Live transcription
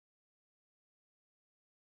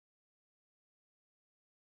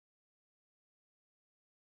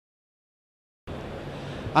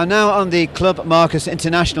I'm now on the Club Marcus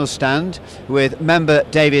International stand with member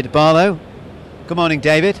David Barlow. Good morning,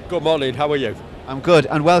 David. Good morning, how are you? I'm good,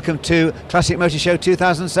 and welcome to Classic Motor Show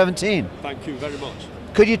 2017. Thank you very much.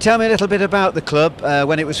 Could you tell me a little bit about the club,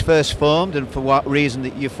 when it was first formed and for what reason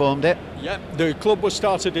that you formed it? Yeah, the club was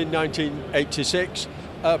started in 1986,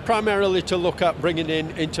 primarily to look at bringing in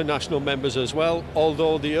international members as well,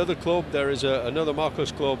 although the other club, there is another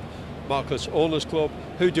Marcus club, Marcus Owners Club,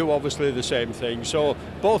 who do obviously the same thing. So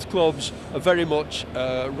both clubs are very much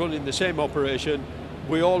running the same operation.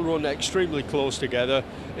 We all run extremely close together.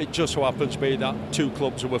 It just so happens to be that two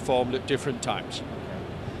clubs were formed at different times.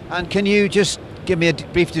 And can you just give me a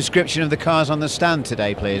brief description of the cars on the stand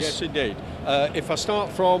today, please? Yes, indeed. If I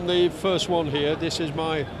start from the first one here, this is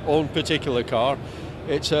my own particular car.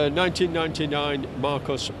 It's a 1999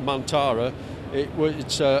 Marcus Mantara.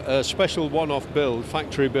 It's a special one-off build,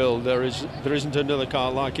 factory build. There isn't another car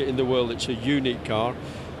like it in the world. It's a unique car.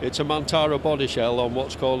 It's a Mantara body shell on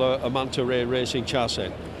what's called a Manta Ray racing chassis.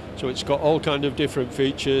 So it's got all kind of different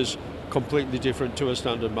features, completely different to a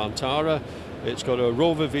standard Mantara. It's got a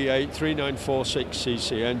Rover V8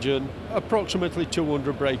 3946cc engine, approximately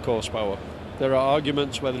 200 brake horsepower. There are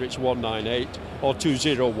arguments whether it's 198 or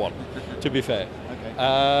 201, to be fair. Okay.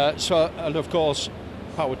 And of course,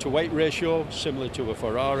 power to weight ratio, similar to a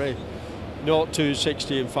Ferrari. 0 to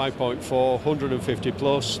 60 in 5.4, 150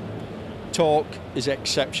 plus. Torque is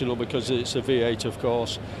exceptional because it's a V8, of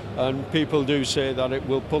course, and people do say that it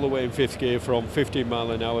will pull away in fifth gear from 15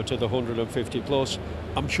 mile an hour to the 150 plus.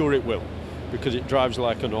 I'm sure it will, because it drives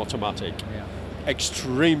like an automatic. Yeah.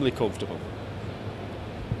 Extremely comfortable.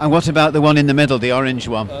 And what about the one in the middle, the orange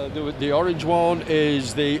one? The orange one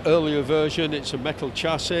is the earlier version. It's a metal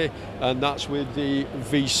chassis, and that's with the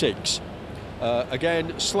V6.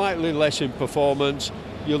 Again, slightly less in performance.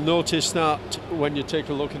 You'll notice that when you take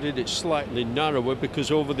a look at it, it's slightly narrower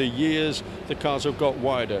because over the years the cars have got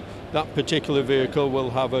wider. That particular vehicle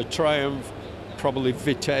will have a Triumph, probably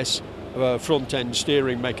Vitesse, front-end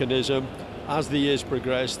steering mechanism. As the years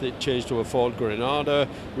progressed, it changed to a Ford Granada,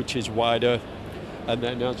 which is wider. And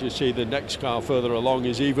then, as you see, the next car further along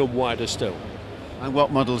is even wider still. And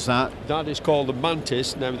what model's that? That is called the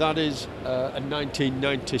Mantis. Now, that is a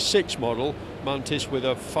 1996 model Mantis with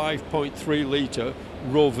a 5.3 litre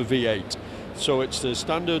Rover V8. So it's the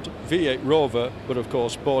standard V8 Rover, but of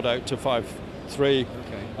course bored out to 5.3.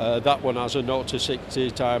 Okay. That one has a 0 to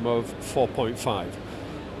 60 time of 4.5.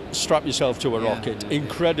 Strap yourself to a rocket.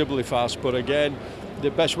 Incredibly fast, but again,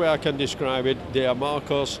 the best way I can describe it, they are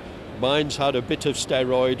Marcos. Mine's had a bit of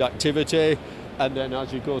steroid activity, and then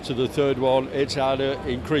as you go to the third one, it's had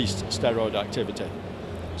increased steroid activity.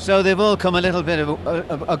 So they've all come a little bit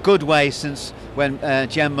of a good way since when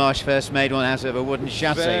Jem Marsh first made one out of a wooden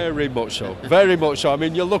chassis. Very much so, very much so. I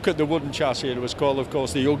mean, you look at the wooden chassis, and it was called, of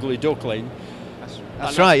course, the Ugly Duckling.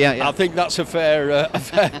 That's right, yeah. I think that's a fair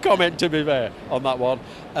comment, to be fair, on that one.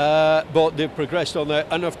 But they've progressed on there,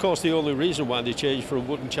 and of course the only reason why they changed from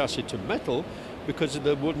wooden chassis to metal, because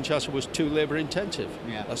the wooden chassis was too labour intensive.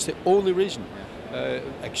 Yeah. That's the only reason. Yeah.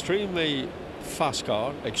 Extremely fast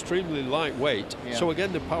car, extremely lightweight. Yeah. So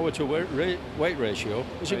again, the power to weight ratio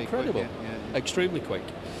is very incredible. Quick, yeah. Extremely quick.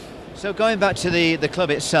 So going back to the club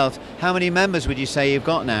itself, how many members would you say you've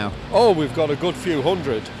got now? Oh, we've got a good few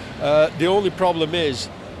hundred. The only problem is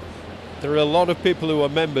there are a lot of people who are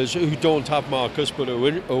members who don't have Marcus but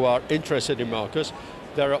who are interested in Marcus.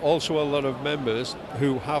 There are also a lot of members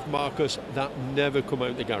who have Marcus that never come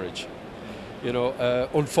out the garage. You know,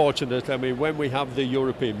 unfortunately, I mean, when we have the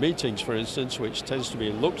European meetings, for instance, which tends to be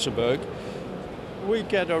in Luxembourg, we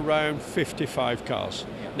get around 55 cars.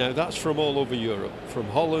 Now, that's from all over Europe, from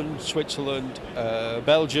Holland, Switzerland,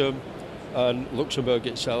 Belgium, and Luxembourg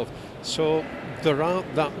itself. So there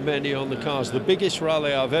aren't that many on the cars. The biggest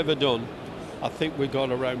rally I've ever done, I think we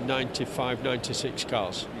got around 95, 96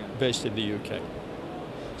 cars based in the UK.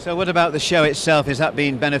 So what about the show itself? Has that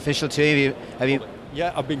been beneficial to you?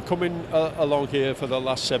 Yeah, I've been coming along here for the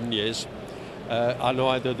last 7 years. I know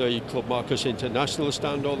either the Club Marcus International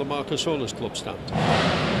stand or the Marcus Owners Club stand.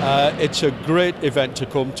 It's a great event to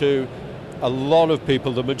come to. A lot of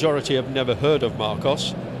people, the majority, have never heard of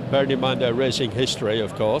Marcos, bearing in mind their racing history,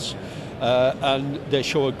 of course. And they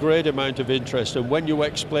show a great amount of interest. And when you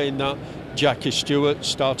explain that, Jackie Stewart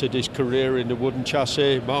started his career in the wooden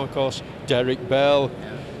chassis, Marcos, Derek Bell.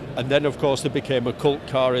 And then, of course, they became a cult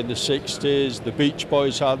car in the 60s. The Beach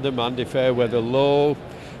Boys had them, Andy Fairweather Low.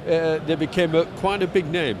 They became quite a big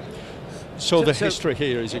name. So the history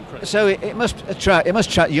here is incredible. So it must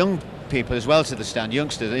attract young people as well to the stand,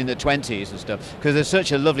 youngsters in the 20s and stuff, because they're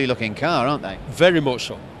such a lovely looking car, aren't they? Very much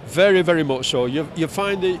so. Very, very much so. You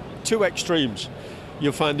find the two extremes.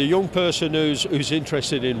 you'll find the young person who's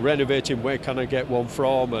interested in renovating, where can I get one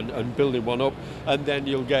from, and building one up, and then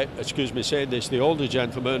you'll get, excuse me saying this, the older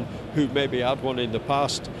gentleman who maybe had one in the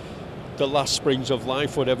past, the last springs of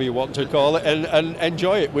life, whatever you want to call it, and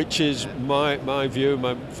enjoy it, which is my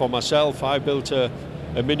view. For myself, I built a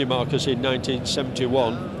Mini Marcus in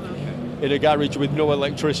 1971 in a garage with no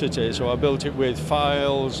electricity, so I built it with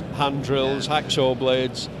files, hand drills, hacksaw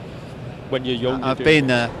blades. When you're young, I've been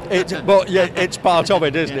there. But yeah, it's part of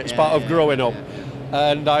it, isn't it? It's part of growing up.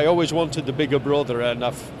 And I always wanted the bigger brother, and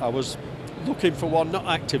I was looking for one, not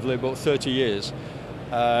actively, but 30 years.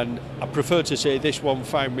 And I prefer to say this one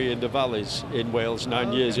found me in the valleys in Wales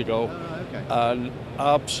 9 years ago. And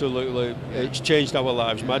absolutely, it's changed our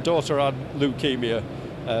lives. My daughter had leukemia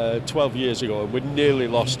 12 years ago, and we nearly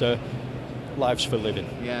lost her. Life's for living.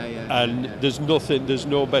 And there's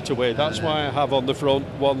no better way. That's why I have on the front,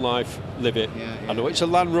 one life, live it. I know it's a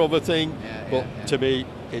Land Rover thing, but to me,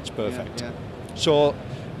 it's perfect. So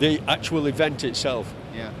the actual event itself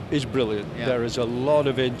is brilliant. There is a lot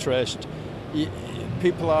of interest.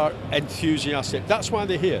 People are enthusiastic. That's why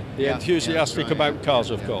they're here. They're enthusiastic about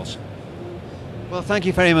cars, of course. Well, thank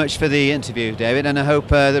you very much for the interview, David, and I hope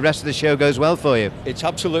the rest of the show goes well for you. It's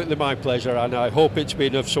absolutely my pleasure, and I hope it's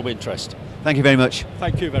been of some interest. Thank you very much.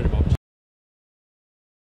 Thank you very much.